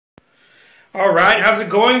All right, how's it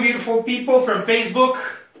going, beautiful people from Facebook?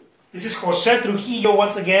 This is Jose Trujillo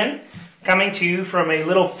once again, coming to you from a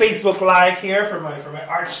little Facebook Live here from my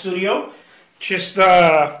art studio. Just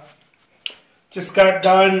got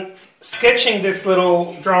done sketching this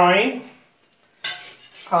little drawing,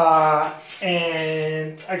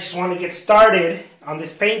 and I just want to get started on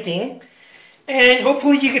this painting, and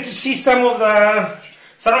hopefully you get to see some of my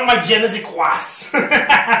je ne sais quoi.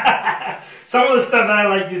 Some of the stuff that I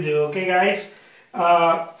like to do, okay guys?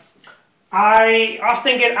 I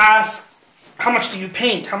often get asked, how much do you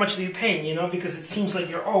paint? How much do you paint? You know, because it seems like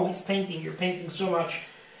you're always painting, you're painting so much.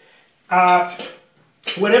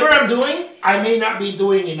 Whatever I'm doing, I may not be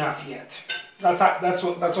doing enough yet. That's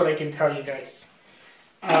what I can tell you guys.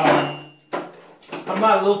 I'm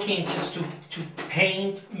not looking just to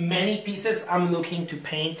paint many pieces, I'm looking to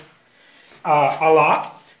paint a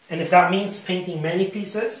lot. And if that means painting many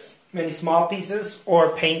pieces, many small pieces,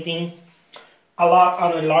 or painting a lot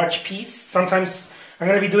on a large piece. Sometimes I'm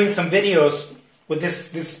going to be doing some videos with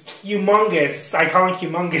this humongous, I call them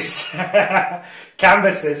humongous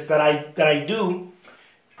canvases that I do.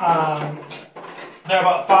 They're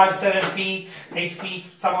about 5, 7 feet, 8 feet,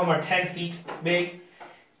 some of them are 10 feet big.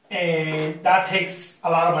 And that takes a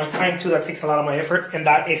lot of my time too, that takes a lot of my effort, and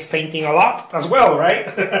that is painting a lot as well, right?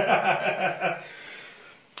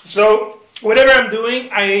 So, whatever I'm doing,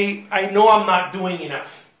 I know I'm not doing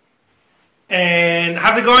enough. And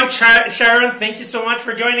how's it going, Sharon? Thank you so much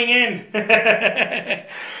for joining in.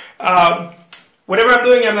 Whatever I'm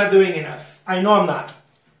doing, I'm not doing enough. I know I'm not.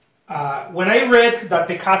 When I read that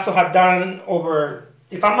Picasso had done over,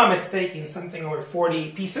 if I'm not mistaken, something over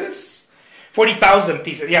 40 pieces, 40,000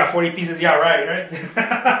 pieces. Yeah, 40 pieces. Yeah, right.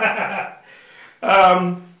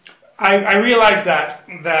 I realized that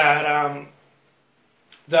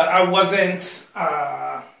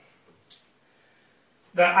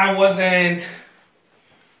I wasn't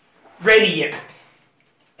ready yet.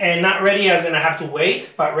 And not ready as in I have to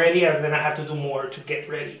wait, but ready as in I have to do more to get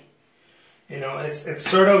ready. You know, it's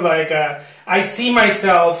sort of like I see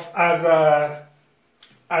myself as an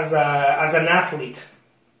athlete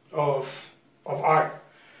of art.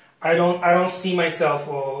 I don't see myself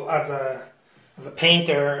as a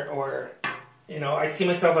painter, or you know, I see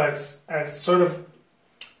myself as sort of,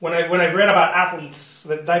 when I read about athletes,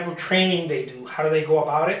 the type of training they do, how do they go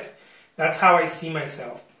about it, that's how I see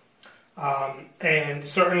myself. And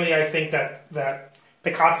certainly I think that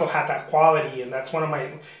Picasso had that quality, and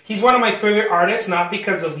he's one of my favorite artists, not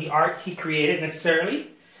because of the art he created necessarily,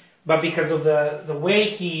 but because of the way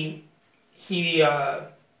he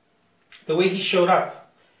showed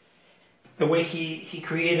up, the way he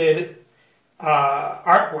created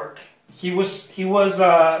artwork. He was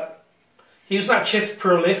not just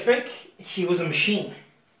prolific, he was a machine.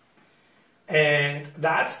 And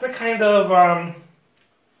that's the kind of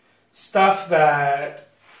stuff that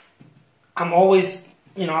I'm always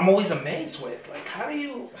amazed with. Like, how do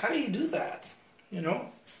you do that? You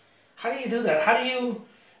know? How do you do that? How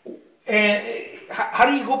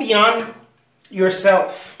do you go beyond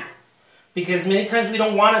yourself? Because many times we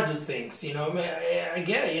don't want to do things, you know? I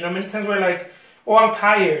get it, you know? Many times we're like, oh, I'm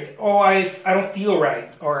tired, oh, I don't feel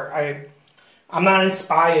right, or I'm not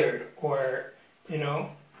inspired, or you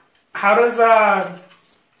know, how does an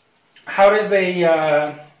athlete,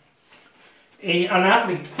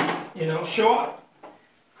 you know, show up?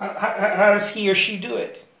 How does he or she do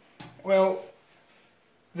it? Well,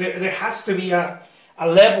 there has to be a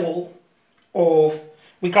level of,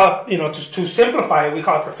 we call it, you know, to simplify it, we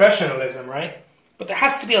call it professionalism, right? But there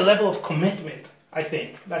has to be a level of commitment. I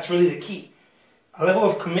think that's really the key. A level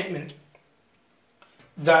of commitment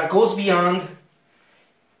that goes beyond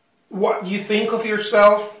what you think of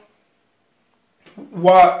yourself,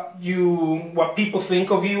 what people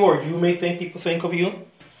think of you, or you may think people think of you,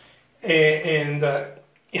 and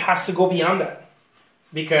it has to go beyond that,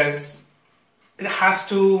 because it has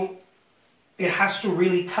to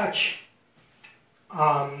really touch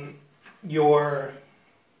your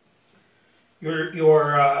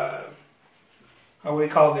how do we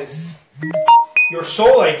call this? Your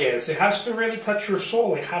soul, I guess. It has to really touch your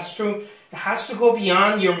soul. It has to go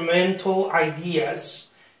beyond your mental ideas,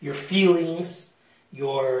 your feelings,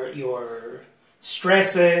 your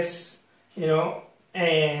stresses, you know.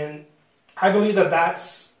 And I believe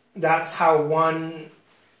that's how one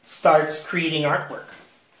starts creating artwork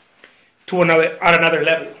at another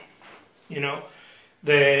level. You know,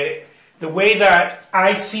 the way that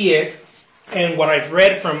I see it, and what I've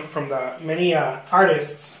read from the many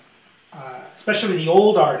artists. Especially the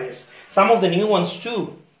old artists, some of the new ones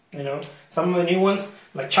too, you know, some of the new ones,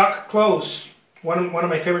 like Chuck Close. One of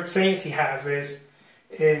my favorite sayings he has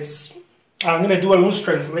is I'm going to do a loose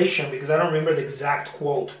translation because I don't remember the exact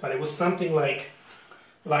quote, but it was something like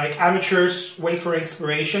amateurs wait for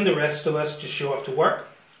inspiration, the rest of us just show up to work.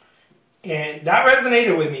 And that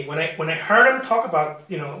resonated with me. When I heard him talk about,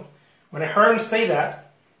 when I heard him say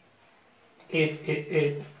that,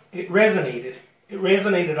 it resonated. It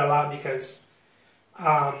resonated a lot because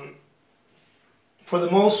for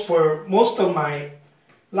most of my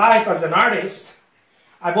life as an artist,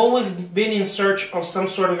 I've always been in search of some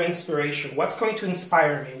sort of inspiration. What's going to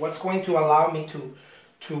inspire me? What's going to allow me to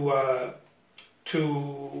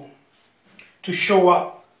show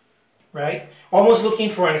up, right? Almost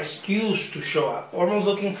looking for an excuse to show up. Almost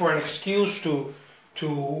looking for an excuse to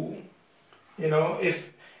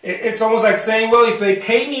if it's almost like saying, well, if they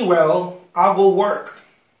pay me well, I'll go work,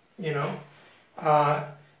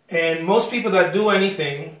 and most people that do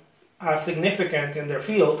anything significant in their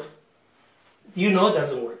field, it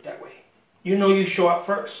doesn't work that way. You show up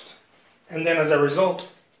first, and then as a result,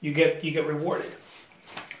 you get rewarded.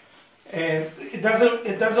 And it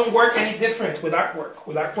doesn't work any different with artwork.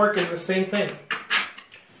 With artwork, it's the same thing.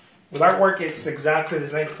 With artwork, it's exactly the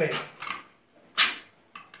same thing.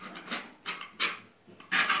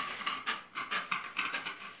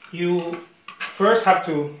 You first have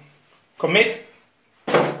to commit,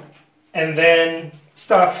 and then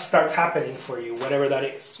stuff starts happening for you, whatever that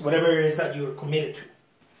is, whatever it is that you're committed to,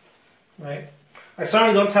 right? I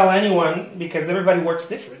certainly don't tell anyone, because everybody works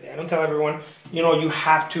differently. I don't tell everyone, you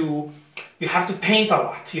have to paint a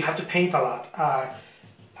lot. You have to paint a lot. I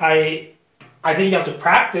think you have to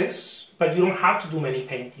practice, but you don't have to do many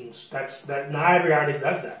paintings. Not every artist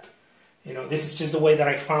does that. This is just the way that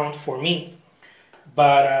I found for me.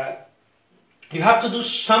 But you have to do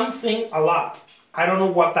something a lot. I don't know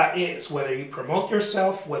what that is, whether you promote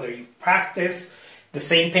yourself, whether you practice the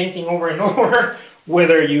same painting over and over,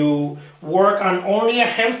 whether you work on only a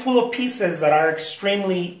handful of pieces that are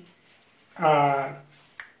extremely, I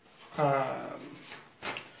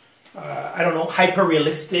don't know,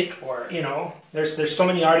 hyper-realistic, or, there's so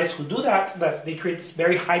many artists who do that they create these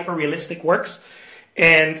very hyper-realistic works,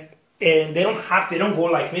 and they don't go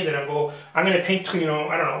like me. They don't go, I'm going to paint,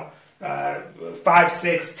 I don't know, 5,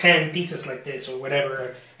 6, 10 pieces like this or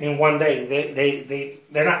whatever in one day.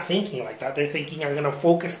 They're not thinking like that. They're thinking, I'm going to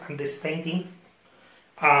focus on this painting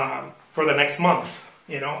for the next month,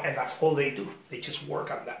 and that's all they do. They just work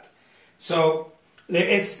on that. So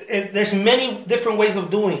there's many different ways of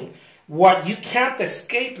doing. What you can't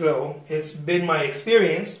escape, though, it's been my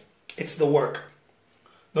experience, it's the work.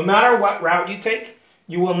 No matter what route you take,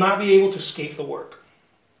 you will not be able to escape the work.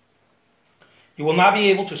 You will not be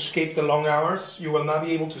able to escape the long hours. You will not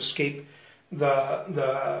be able to escape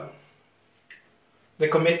the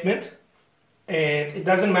commitment. And it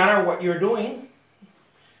doesn't matter what you're doing.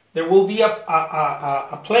 There will be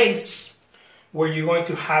a place where you're going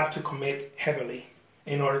to have to commit heavily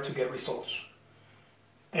in order to get results.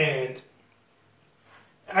 And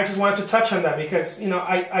I just wanted to touch on that because,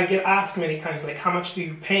 I get asked many times, like, how much do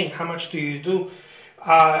you paint? How much do you do?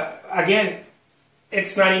 Again,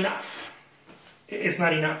 it's not enough. It's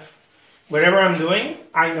not enough. Whatever I'm doing,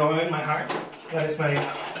 I know in my heart that it's not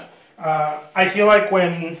enough. I feel like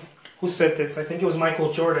who said this? I think it was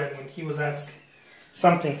Michael Jordan, when he was asked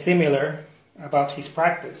something similar about his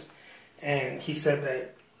practice. And he said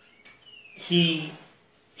that he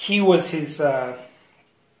was his,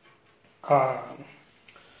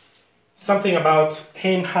 something about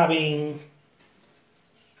him having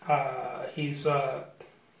his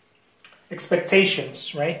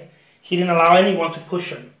expectations, right? He didn't allow anyone to push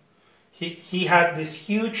him. He had this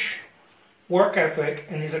huge work ethic,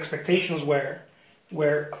 and his expectations were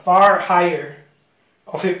far higher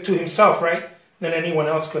to himself, right, than anyone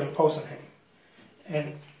else could impose on him.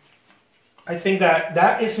 And I think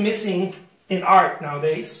that is missing in art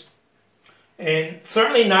nowadays, and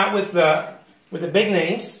certainly not with the big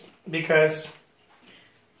names, because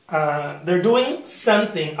they're doing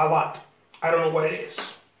something a lot. I don't know what it is.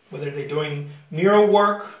 Whether they're doing mural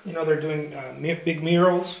work, they're doing big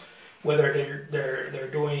murals. Whether they're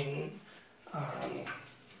doing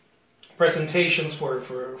presentations for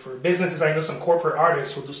businesses. I know some corporate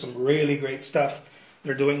artists who do some really great stuff.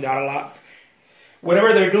 They're doing that a lot.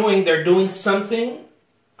 Whatever they're doing something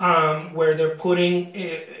where they're putting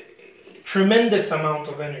a tremendous amount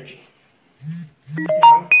of energy.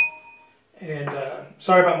 And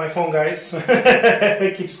sorry about my phone, guys.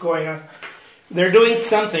 It keeps going on. They're doing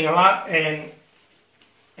something a lot, and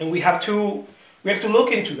we have to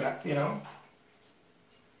look into that. I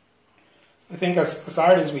think as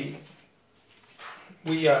artists, we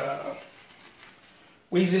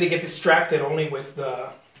easily get distracted only with the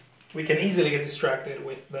We can easily get distracted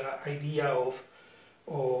with the idea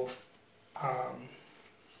of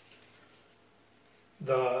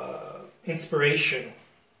the inspiration.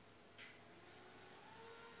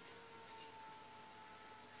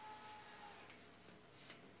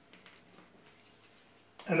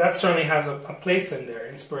 And that certainly has a place in there.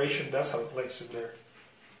 Inspiration does have a place in there.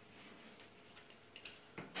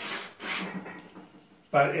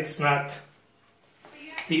 But it's not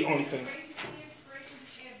the only thing.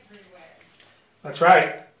 That's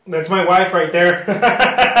right. That's my wife right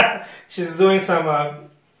there. She's doing some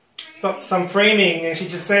framing, and she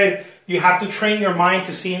just said, you have to train your mind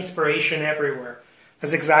to see inspiration everywhere.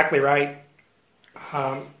 That's exactly right.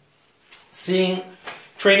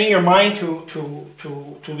 Training your mind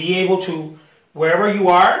to be able to, wherever you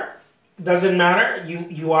are, doesn't matter.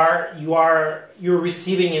 You're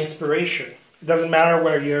receiving inspiration. It doesn't matter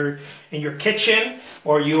where you're in your kitchen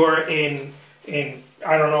or you're in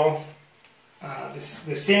I don't know,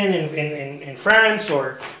 the scene in France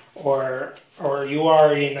or you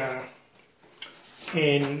are in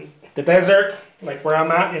the desert like where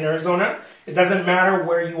I'm at in Arizona. It doesn't matter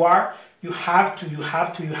where you are. You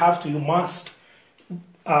must.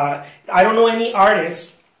 I don't know any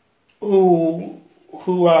artist who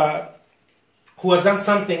has done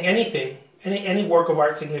something, any work of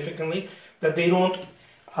art significantly, that they don't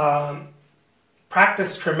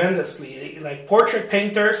practice tremendously. Like portrait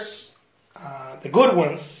painters, the good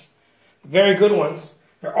ones, very good ones,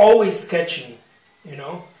 they're always sketching. It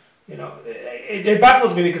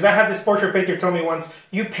baffles me because I had this portrait painter tell me once,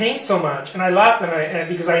 "You paint so much," and I laughed, and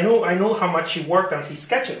because I knew how much he worked on his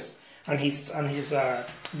sketches, on his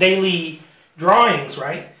daily drawings,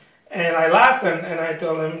 right? And I laughed, and I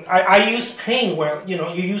told him, I use paint. Well, you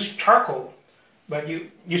use charcoal, but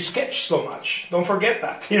you sketch so much. Don't forget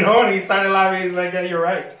that, And he started laughing. He's like, "Yeah, you're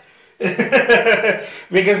right,"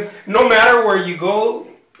 because no matter where you go,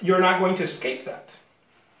 you're not going to escape that.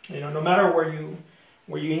 No matter where you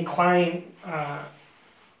incline,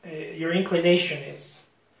 your inclination is,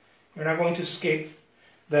 you're not going to escape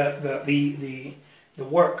the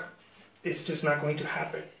work. It's just not going to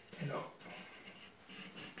happen,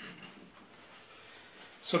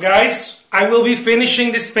 So guys, I will be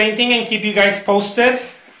finishing this painting and keep you guys posted.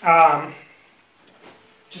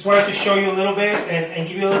 Just wanted to show you a little bit and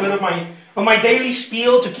give you a little bit of my daily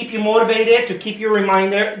spiel to keep you motivated, to keep you to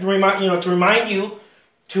remind you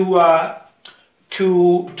to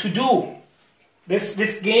do.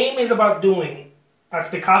 This game is about doing, as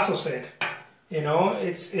Picasso said.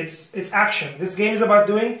 It's action. This game is about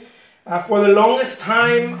doing. For the longest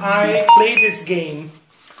time, I played this game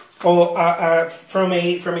from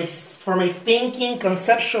a thinking,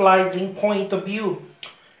 conceptualizing point of view.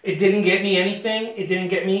 It didn't get me anything. It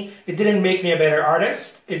didn't make me a better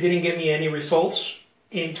artist. It didn't get me any results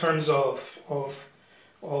in terms of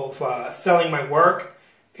selling my work.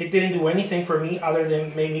 It didn't do anything for me other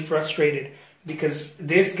than make me frustrated. Because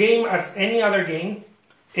this game, as any other game,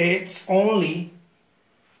 it's only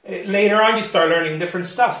later on you start learning different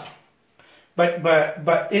stuff. But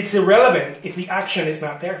it's irrelevant if the action is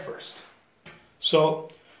not there first. So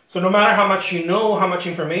no matter how much you know, how much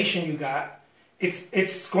information you got,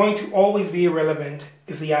 it's going to always be irrelevant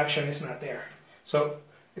if the action is not there. So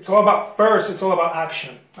it's all about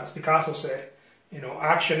action, as Picasso said.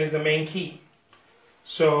 Action is the main key.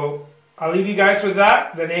 So I'll leave you guys with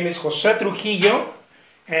that. The name is Jose Trujillo,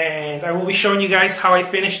 and I will be showing you guys how I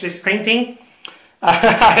finished this painting.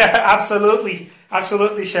 Absolutely,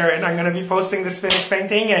 Sharon. I'm going to be posting this finished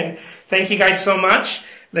painting, and thank you guys so much.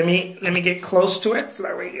 Let me get close to it so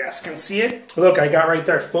that way you guys can see it. Look, I got right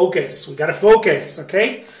there. Focus. We got to focus,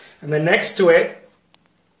 okay? And then next to it,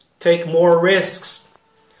 take more risks.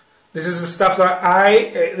 This is the stuff that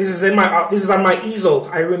this is on my easel.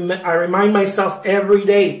 I remind myself every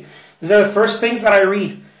day. These are the first things that I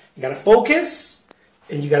read. You got to focus,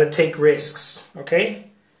 and you got to take risks, okay?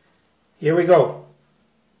 Here we go.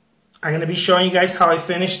 I'm going to be showing you guys how I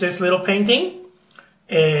finished this little painting.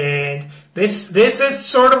 And this is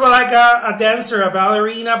sort of like a dancer, a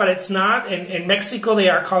ballerina, but it's not. In Mexico, they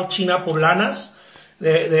are called china poblanas.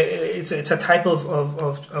 It's a type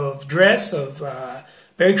of dress, of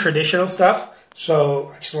very traditional stuff.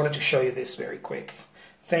 So I just wanted to show you this very quick.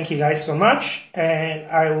 Thank you guys so much, and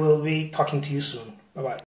I will be talking to you soon.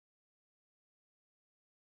 Bye-bye.